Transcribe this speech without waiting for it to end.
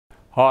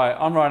Hi,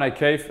 I'm Ryan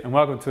O'Keefe and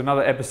welcome to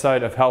another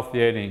episode of Healthy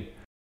Eating.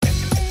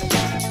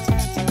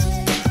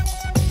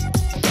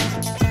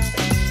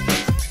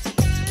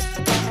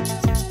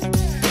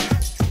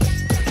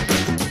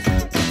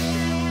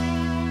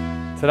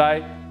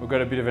 Today we've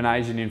got a bit of an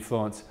Asian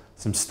influence.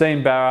 Some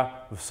steamed barra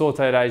with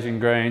sautéed Asian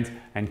greens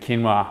and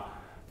quinoa,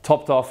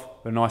 topped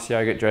off with a nice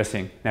yogurt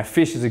dressing. Now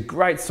fish is a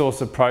great source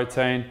of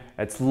protein.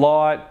 It's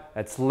light,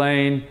 it's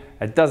lean,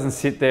 it doesn't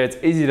sit there, it's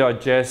easy to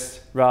digest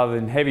rather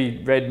than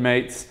heavy red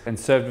meats, and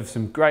served with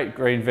some great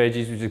green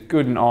veggies which are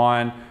good in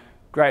iron,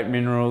 great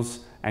minerals,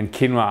 and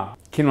quinoa.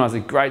 Quinoa is a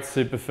great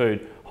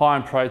superfood, high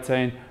in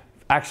protein,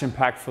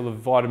 action-packed full of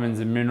vitamins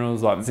and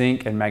minerals like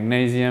zinc and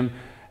magnesium,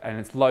 and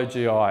it's low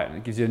GI and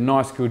it gives you a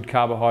nice good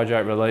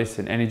carbohydrate release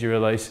and energy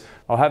release.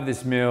 I'll have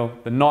this meal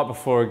the night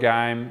before a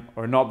game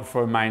or a night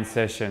before a main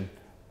session.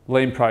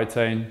 Lean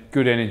protein,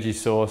 good energy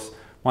source.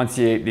 Once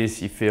you eat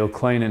this, you feel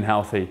clean and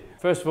healthy.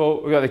 First of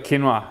all, we've got the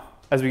quinoa.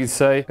 As we can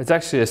see, it's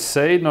actually a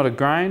seed, not a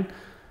grain,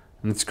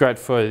 and it's great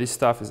for you. This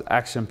stuff is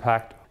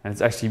action-packed and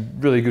it's actually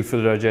really good for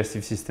the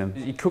digestive system.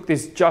 You cook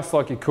this just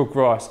like you cook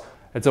rice.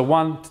 It's a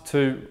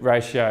 1:2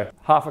 ratio.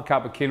 Half a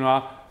cup of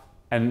quinoa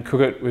and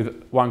cook it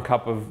with 1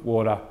 cup of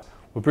water.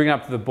 We'll bring it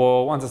up to the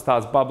boil. Once it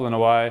starts bubbling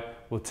away,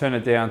 we'll turn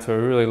it down to a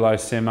really low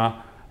simmer,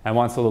 and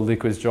once all the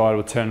liquid's dried,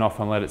 we'll turn it off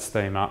and let it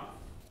steam up.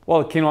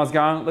 While the quinoa's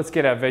going, let's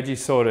get our veggies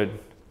sorted.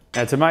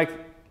 Now to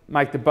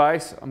make the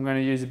base, I'm going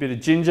to use a bit of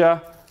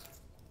ginger,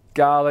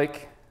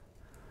 garlic.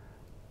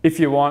 If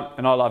you want,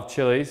 and I love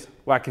chilies,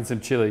 whack in some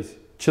chilies.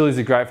 Chilies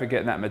are great for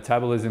getting that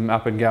metabolism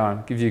up and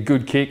going. Gives you a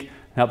good kick,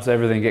 helps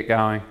everything get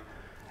going.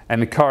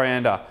 And the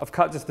coriander. I've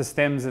cut just the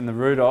stems and the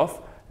root off.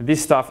 And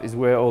this stuff is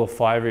where all the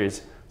flavour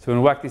is. So we're going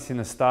to whack this in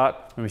the start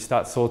when we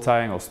start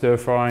sautéing or stir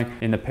frying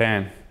in the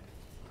pan.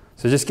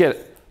 So just get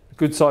a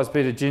good sized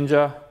bit of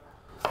ginger.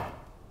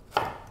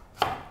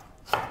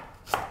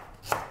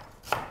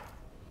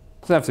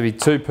 Doesn't have to be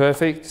too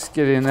perfect, just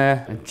get it in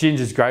there. And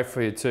ginger's great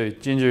for you too.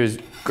 Ginger is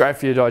great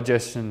for your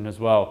digestion as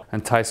well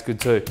and tastes good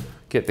too.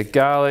 Get the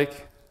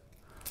garlic,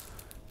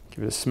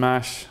 give it a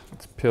smash,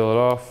 let's peel it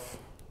off.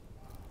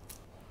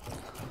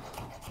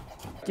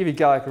 Give your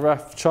garlic a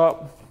rough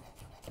chop.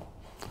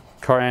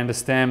 Coriander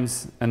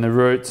stems and the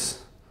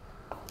roots,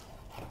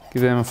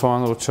 give them a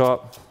fine little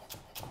chop.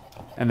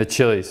 And the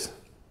chilies.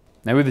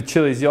 Now with the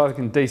chilies, you either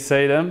can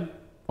de-seed them,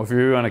 or if you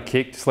really want a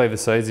kick, just leave the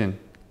seeds in.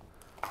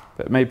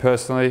 But me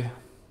personally,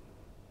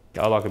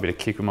 I like a bit of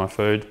kick with my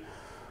food.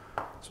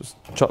 Just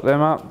chop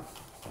them up.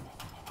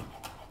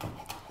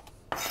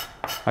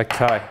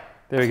 Okay,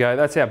 there we go.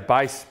 That's our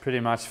base pretty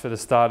much for the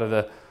start of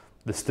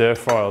the stir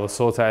fry or the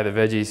saute of the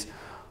veggies.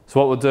 So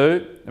what we'll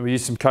do, we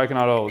use some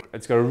coconut oil.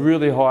 It's got a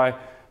really high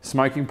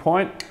smoking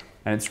point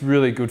and it's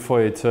really good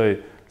for you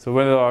too. So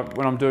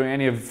when I'm doing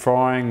any of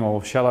frying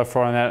or shallow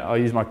frying that, I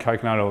use my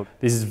coconut oil.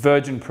 This is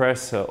virgin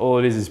press, so all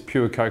it is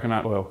pure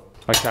coconut oil.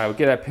 Okay, we'll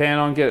get our pan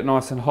on, get it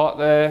nice and hot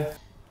there.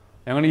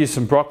 I'm going to use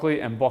some broccoli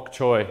and bok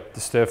choy to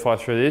stir fry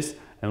through this,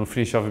 and we'll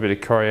finish off a bit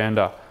of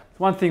coriander.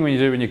 One thing when you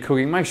do when you're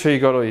cooking, make sure you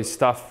got all your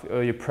stuff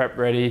or your prep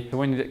ready. So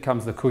when it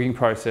comes to the cooking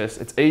process,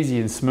 it's easy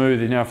and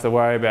smooth. You don't have to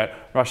worry about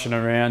rushing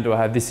around. Do I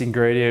have this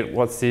ingredient?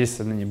 What's this?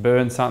 And then you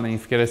burn something, you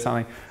forget of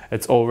something.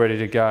 It's all ready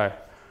to go.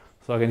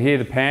 So I can hear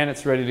the pan,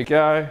 it's ready to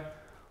go.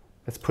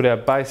 Let's put our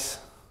base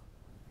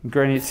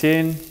ingredients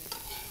in.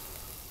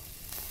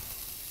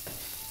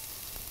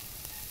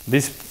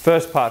 This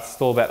first part's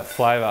still about the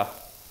flavour.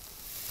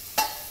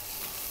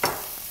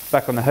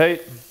 Back on the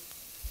heat.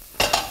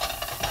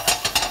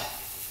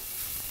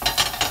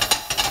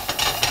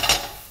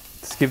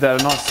 Just give that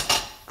a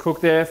nice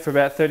cook there for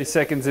about 30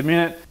 seconds a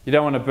minute. You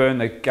don't want to burn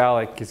the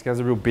garlic because it has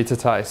a real bitter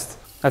taste.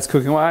 That's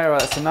cooking away. All right,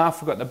 that's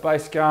enough. We've got the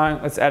base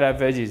going. Let's add our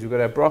veggies. We've got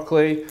our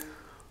broccoli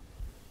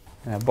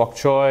and our bok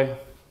choy.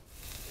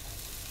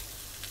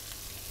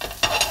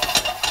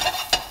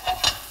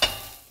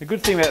 The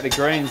good thing about the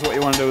greens, what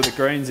you want to do with the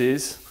greens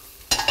is,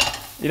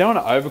 you don't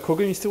want to overcook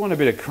them, you still want a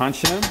bit of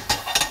crunch in them.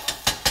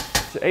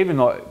 So even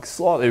like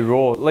slightly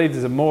raw, it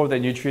leaves more of their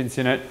nutrients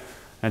in it,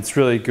 and it's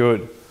really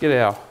good. Get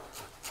our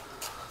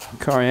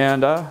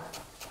coriander.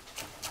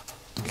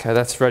 Okay,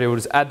 that's ready. We'll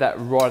just add that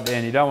right at the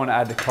end. You don't want to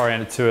add the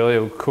coriander too early,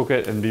 it'll cook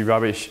it and be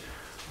rubbish.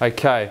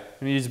 Okay, I'm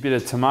going to use a bit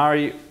of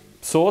tamari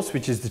sauce,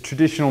 which is the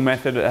traditional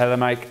method of how to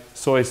make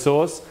soy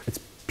sauce. It's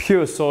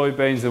pure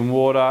soybeans and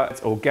water,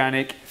 it's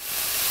organic.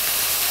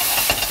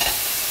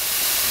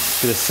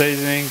 Bit of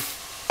seasoning,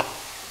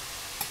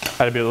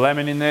 add a bit of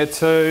lemon in there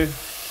too.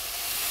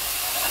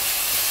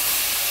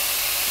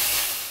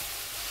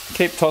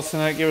 Keep tossing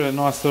it, give it a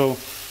nice little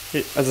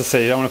hit. As I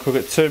said, you don't want to cook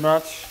it too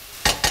much.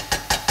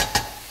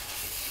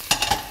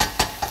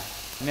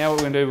 Now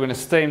what we're going to do, we're going to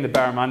steam the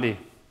barramundi.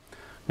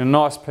 A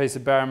nice piece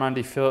of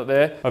barramundi fillet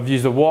there. I've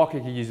used a wok, you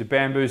can use a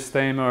bamboo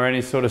steamer or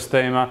any sort of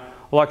steamer.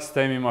 I like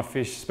steaming my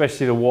fish,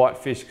 especially the white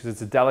fish because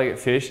it's a delicate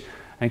fish.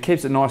 And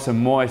keeps it nice and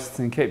moist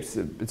and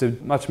it's a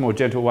much more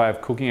gentle way of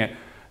cooking it.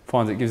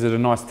 Finds it gives it a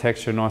nice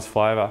texture, nice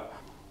flavour.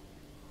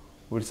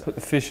 We'll just put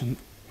the fish in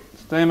the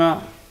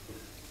steamer.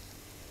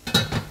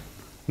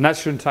 And that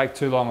shouldn't take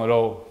too long at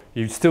all.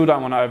 You still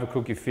don't want to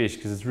overcook your fish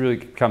because it really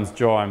becomes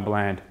dry and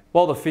bland.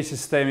 While the fish is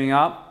steaming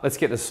up, let's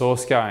get the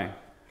sauce going.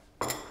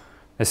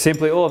 Now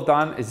simply all I've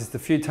done is just a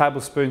few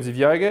tablespoons of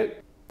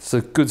yogurt, just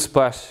a good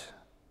splash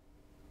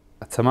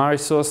of tamari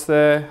sauce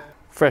there,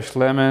 fresh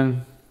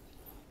lemon,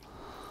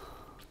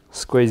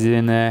 squeeze it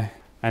in there,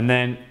 and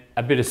then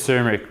a bit of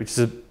turmeric, which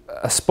is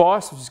a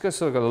spice which has got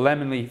sort of got a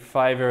lemony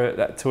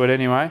flavour to it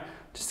anyway,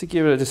 just to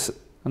give it just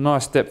a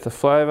nice depth of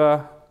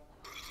flavour.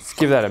 Let's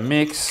give that a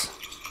mix.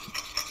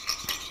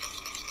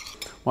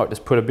 Might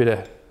just put a bit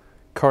of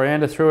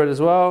coriander through it as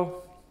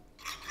well.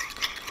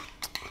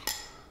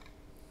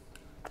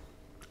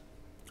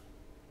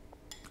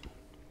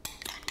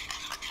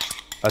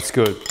 That's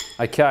good.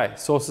 Okay,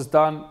 sauce is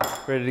done,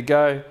 ready to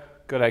go.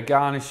 Got our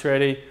garnish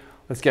ready.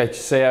 Let's go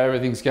see how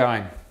everything's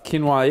going.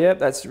 Quinoa, yep,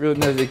 that's really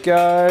ready to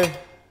go.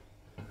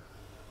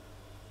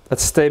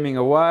 That's steaming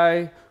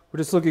away. We're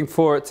just looking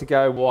for it to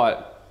go white.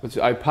 It's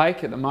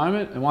opaque at the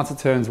moment, and once it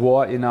turns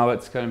white, you know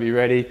it's going to be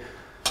ready.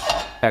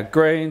 Our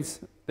greens,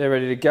 they're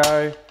ready to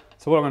go.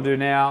 So what I'm going to do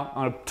now,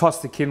 I'm going to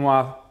toss the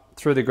quinoa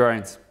through the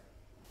greens.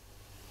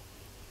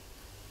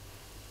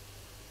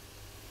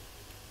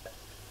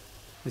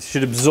 This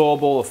should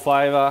absorb all the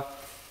flavour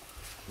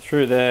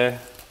through there.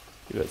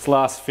 Give it its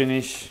last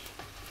finish.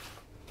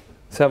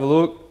 Let's have a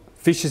look.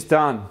 Fish is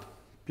done.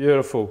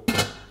 Beautiful.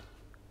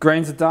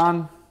 Greens are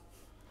done.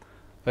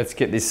 Let's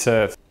get this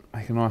served.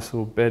 Make a nice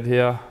little bed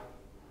here.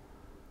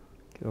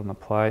 Get on the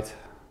plate.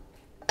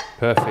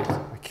 Perfect.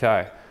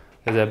 Okay.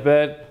 There's our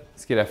bed.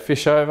 Let's get our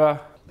fish over.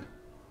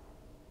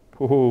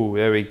 Ooh,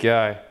 there we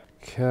go.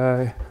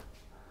 Okay.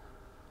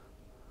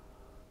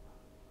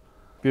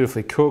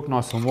 Beautifully cooked,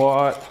 nice and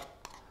white.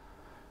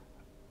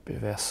 Bit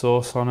of our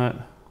sauce on it.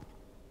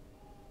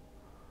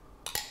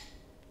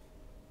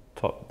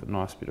 Top with a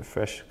nice bit of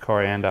fresh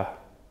coriander.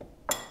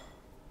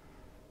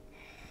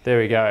 There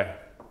we go.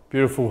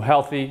 Beautiful,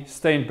 healthy,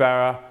 steamed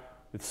barra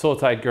with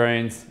sauteed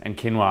greens and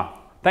quinoa.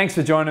 Thanks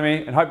for joining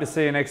me and hope to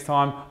see you next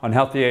time on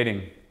Healthy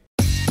Eating.